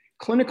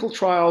 clinical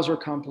trials are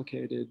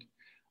complicated.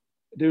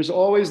 There's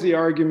always the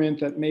argument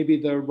that maybe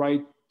the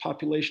right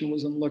population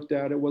wasn't looked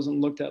at, it wasn't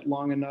looked at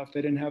long enough,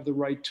 they didn't have the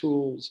right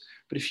tools.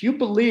 But if you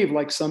believe,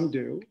 like some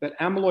do, that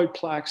amyloid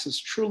plaques is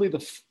truly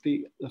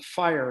the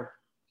fire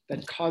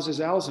that causes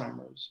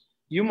Alzheimer's,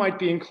 you might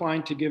be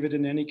inclined to give it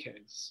in any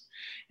case.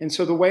 And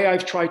so the way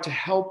I've tried to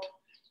help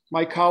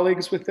my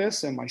colleagues with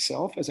this, and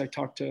myself as I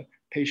talk to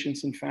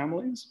patients and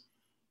families,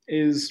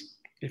 is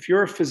if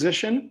you're a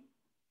physician,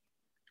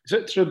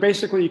 so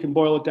basically you can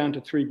boil it down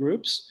to three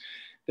groups.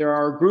 There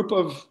are a group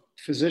of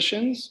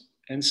physicians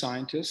and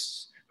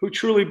scientists who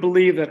truly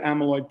believe that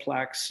amyloid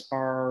plaques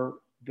are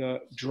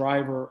the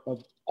driver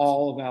of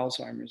all of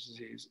Alzheimer's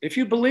disease. If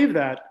you believe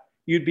that,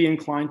 you'd be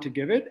inclined to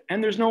give it,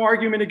 and there's no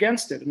argument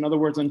against it. In other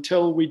words,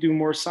 until we do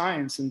more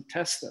science and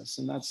test this,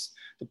 and that's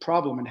the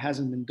problem, it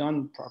hasn't been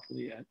done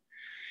properly yet.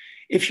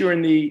 If you're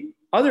in the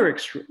other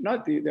extreme,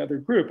 not the other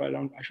group, I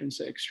shouldn't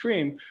say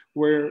extreme,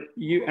 where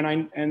you,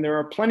 and there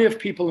are plenty of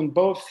people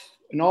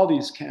in all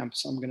these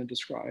camps I'm going to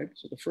describe.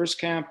 So the first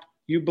camp,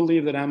 you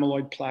believe that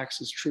amyloid plaques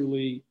is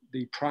truly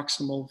the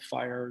proximal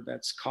fire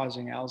that's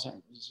causing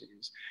Alzheimer's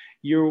disease.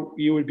 You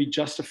would be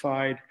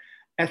justified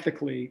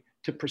ethically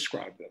to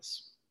prescribe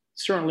this.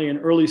 Certainly in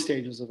early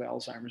stages of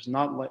Alzheimer's,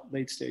 not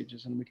late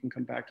stages, and we can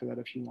come back to that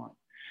if you want.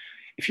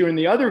 If you're in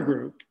the other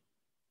group,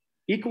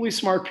 equally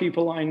smart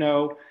people I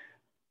know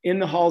in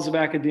the halls of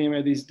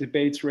academia, these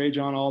debates rage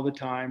on all the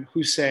time,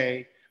 who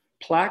say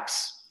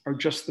plaques are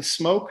just the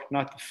smoke,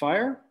 not the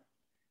fire,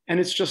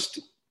 and it's just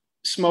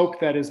smoke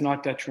that is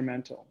not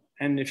detrimental.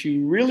 And if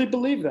you really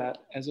believe that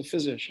as a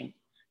physician,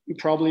 you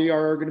probably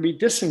are going to be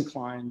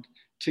disinclined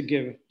to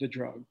give the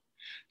drug.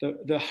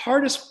 The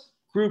hardest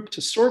group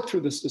to sort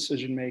through this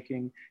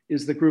decision-making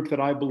is the group that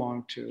I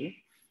belong to.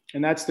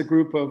 And that's the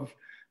group of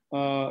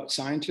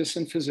scientists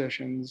and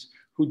physicians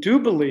who do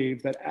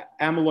believe that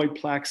amyloid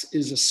plaques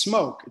is a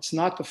smoke. It's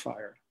not the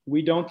fire.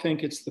 We don't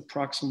think it's the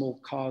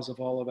proximal cause of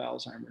all of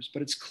Alzheimer's,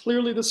 but it's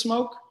clearly the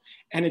smoke,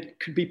 and it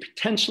could be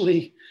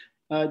potentially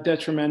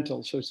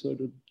detrimental. So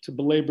to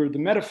belabor the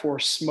metaphor,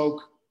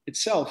 smoke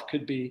itself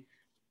could be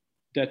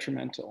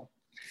detrimental.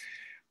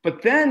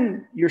 But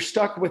then you're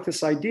stuck with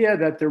this idea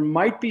that there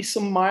might be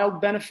some mild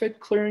benefit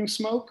clearing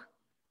smoke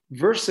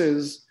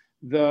versus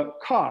the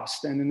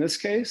cost. And in this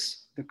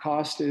case, the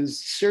cost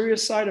is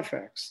serious side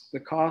effects. The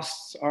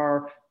costs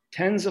are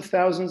tens of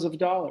thousands of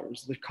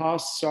dollars. The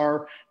costs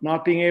are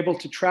not being able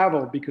to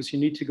travel because you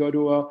need to go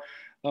to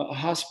a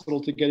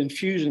hospital to get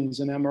infusions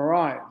and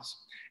MRIs.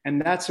 And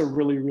that's a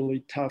really,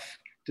 really tough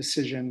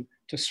decision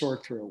to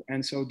sort through.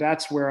 And so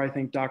that's where I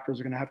think doctors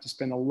are going to have to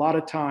spend a lot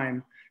of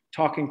time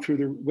talking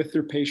through with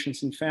their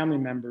patients and family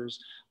members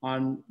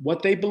on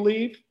what they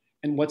believe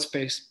and what's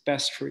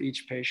best for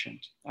each patient.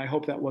 I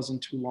hope that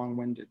wasn't too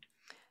long-winded.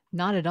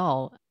 Not at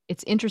all.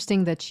 It's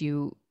interesting that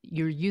you're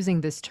using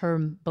this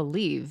term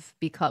believe,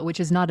 which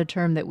is not a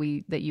term that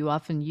you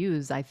often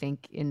use, I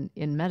think,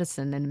 in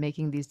medicine and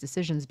making these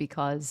decisions,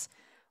 because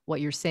what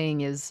you're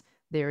saying is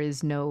there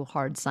is no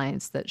hard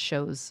science that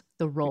shows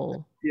the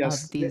role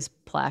Yes. of these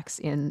plaques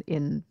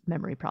in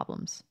memory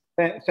problems.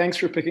 Thanks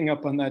for picking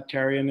up on that,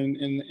 Carrie. And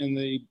in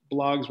the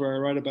blogs where I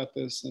write about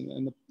this,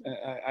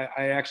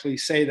 I actually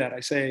say that. I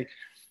say,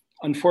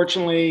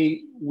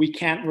 unfortunately, we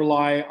can't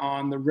rely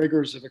on the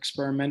rigors of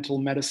experimental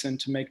medicine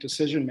to make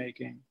decision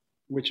making,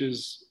 which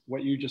is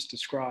what you just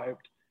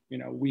described.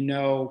 We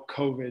know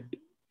COVID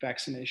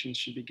vaccinations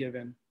should be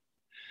given.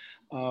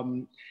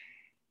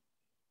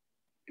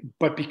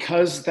 But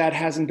because that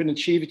hasn't been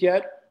achieved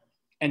yet,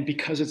 and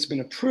because it's been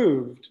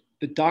approved,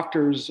 the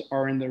doctors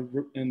are in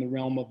the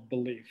realm of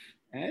belief.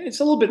 And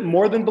it's a little bit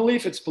more than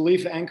belief. It's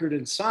belief anchored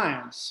in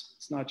science.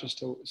 It's not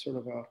just a sort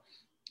of a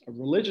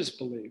religious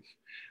belief,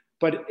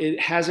 but it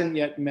hasn't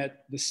yet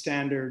met the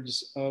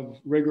standards of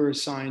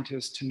rigorous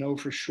scientists to know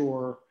for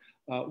sure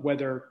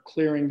whether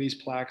clearing these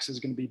plaques is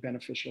going to be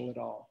beneficial at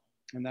all.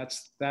 And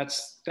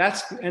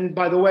and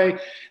by the way,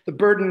 the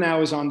burden now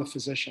is on the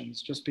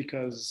physicians, just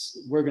because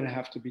we're going to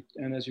have to be,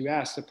 and as you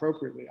asked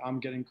appropriately,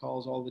 I'm getting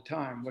calls all the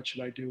time. What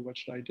should I do? What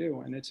should I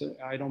do? And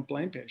I don't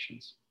blame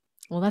patients.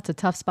 Well, that's a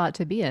tough spot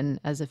to be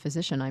in as a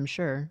physician, I'm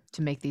sure,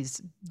 to make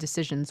these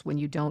decisions when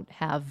you don't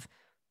have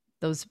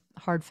those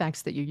hard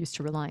facts that you're used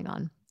to relying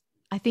on.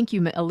 I think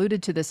you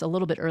alluded to this a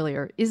little bit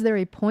earlier. Is there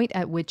a point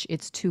at which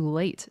it's too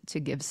late to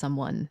give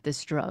someone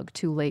this drug,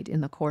 too late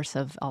in the course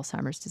of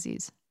Alzheimer's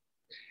disease?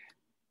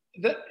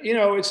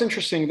 It's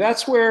interesting.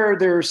 That's where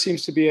there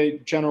seems to be a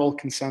general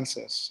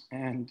consensus.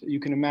 And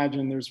you can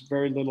imagine there's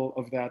very little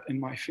of that in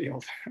my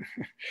field.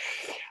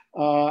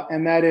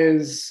 And that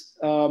is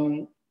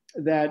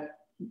that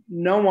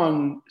no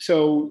one,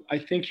 so I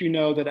think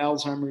that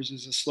Alzheimer's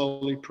is a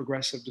slowly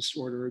progressive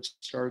disorder. It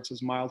starts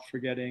as mild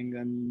forgetting,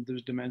 then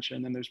there's dementia,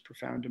 and then there's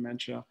profound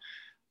dementia.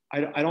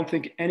 I don't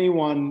think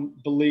anyone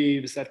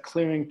believes that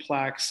clearing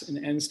plaques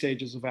in end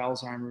stages of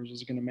Alzheimer's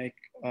is going to make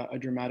a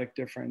dramatic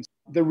difference.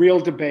 The real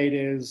debate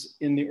is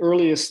in the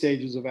earliest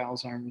stages of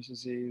Alzheimer's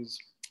disease,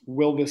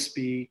 will this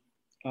be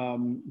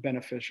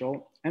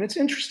beneficial? And it's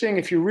interesting,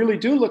 if you really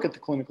do look at the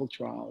clinical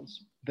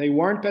trials, they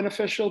weren't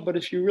beneficial, but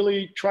if you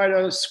really try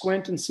to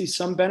squint and see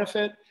some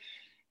benefit,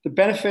 the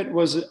benefit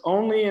was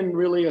only in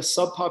really a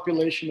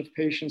subpopulation of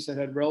patients that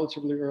had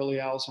relatively early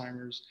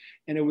Alzheimer's.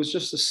 And it was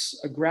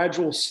just a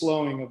gradual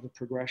slowing of the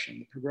progression.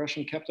 The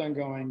progression kept on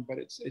going, but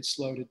it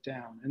slowed it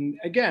down. And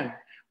again,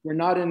 we're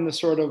not in the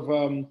sort of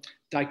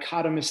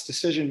dichotomous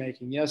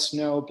decision-making, yes,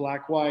 no,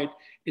 black, white.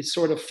 It's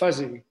sort of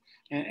fuzzy.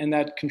 And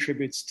that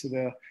contributes to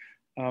the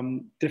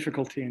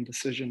difficulty in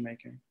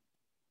decision-making.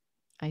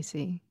 I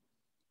see.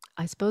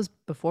 I suppose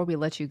before we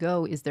let you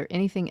go, is there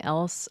anything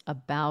else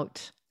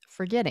about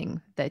forgetting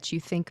that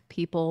you think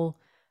people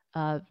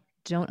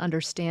don't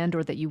understand,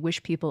 or that you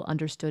wish people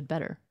understood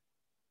better?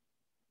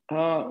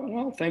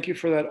 Well, thank you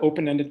for that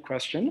open-ended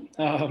question.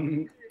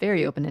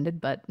 Very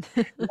open-ended, but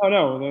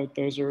no,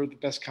 those are the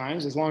best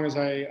kinds. As long as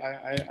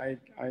I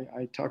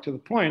talk to the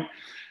point.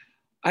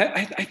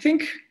 I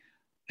think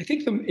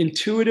the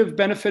intuitive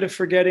benefit of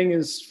forgetting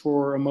is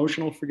for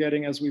emotional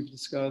forgetting, as we've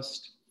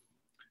discussed.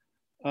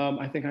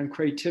 I think on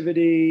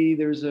creativity,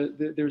 there's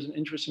an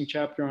interesting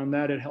chapter on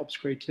that. It helps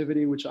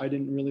creativity, which I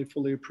didn't really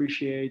fully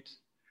appreciate.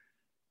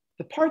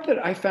 The part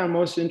that I found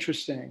most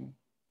interesting,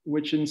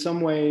 which in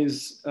some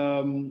ways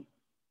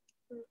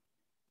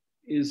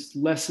is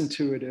less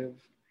intuitive,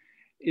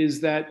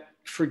 is that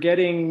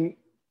forgetting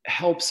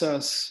helps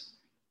us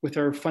with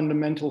our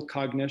fundamental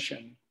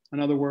cognition. In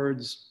other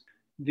words,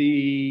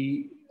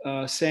 the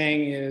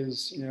saying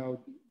is,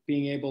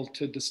 being able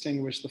to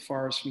distinguish the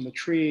forest from the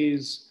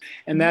trees.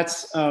 And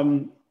that's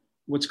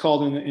what's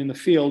called in the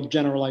field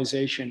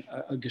generalization,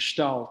 a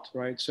gestalt,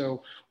 right?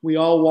 So we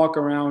all walk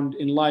around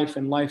in life,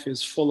 and life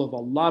is full of a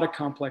lot of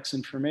complex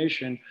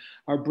information.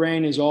 Our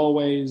brain is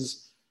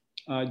always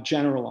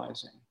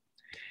generalizing.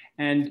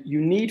 And you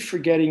need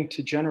forgetting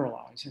to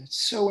generalize. And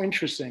it's so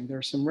interesting. There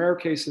are some rare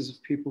cases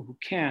of people who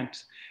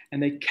can't,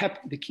 and they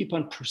keep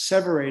on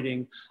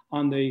perseverating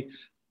on the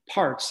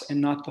parts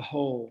and not the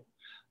whole.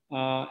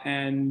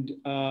 And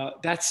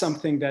that's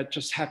something that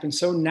just happens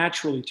so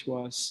naturally to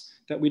us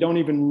that we don't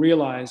even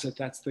realize that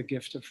that's the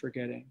gift of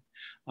forgetting.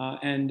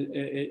 And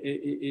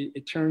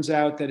it turns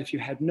out that if you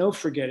had no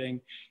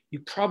forgetting, you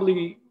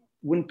probably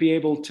wouldn't be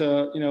able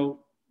to,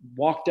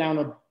 walk down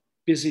a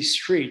busy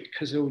street,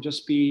 because it would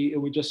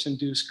just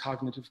induce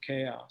cognitive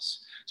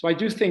chaos. So I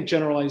do think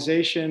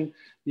generalization,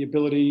 the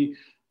ability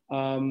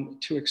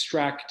to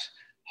extract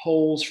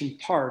wholes from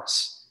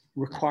parts,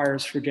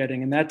 requires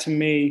forgetting. And that, to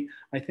me,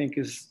 I think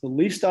is the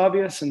least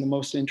obvious and the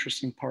most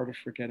interesting part of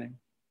forgetting.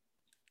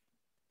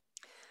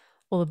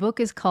 Well, the book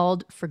is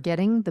called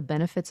Forgetting: The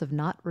Benefits of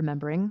Not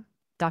Remembering.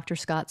 Dr.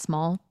 Scot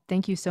Small,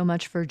 thank you so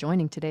much for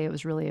joining today. It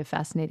was really a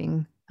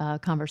fascinating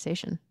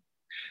conversation.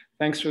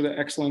 Thanks for the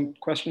excellent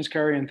questions,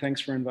 Carrie, and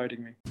thanks for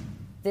inviting me.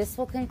 This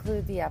will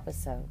conclude the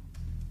episode.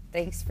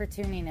 Thanks for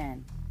tuning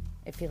in.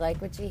 If you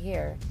like what you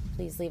hear,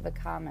 please leave a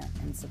comment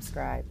and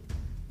subscribe.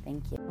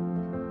 Thank you.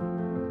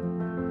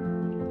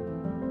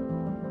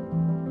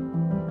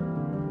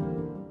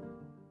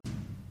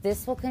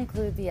 This will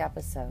conclude the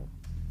episode.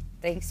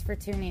 Thanks for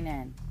tuning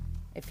in.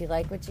 If you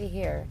like what you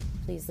hear,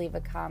 please leave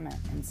a comment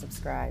and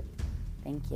subscribe. Thank you.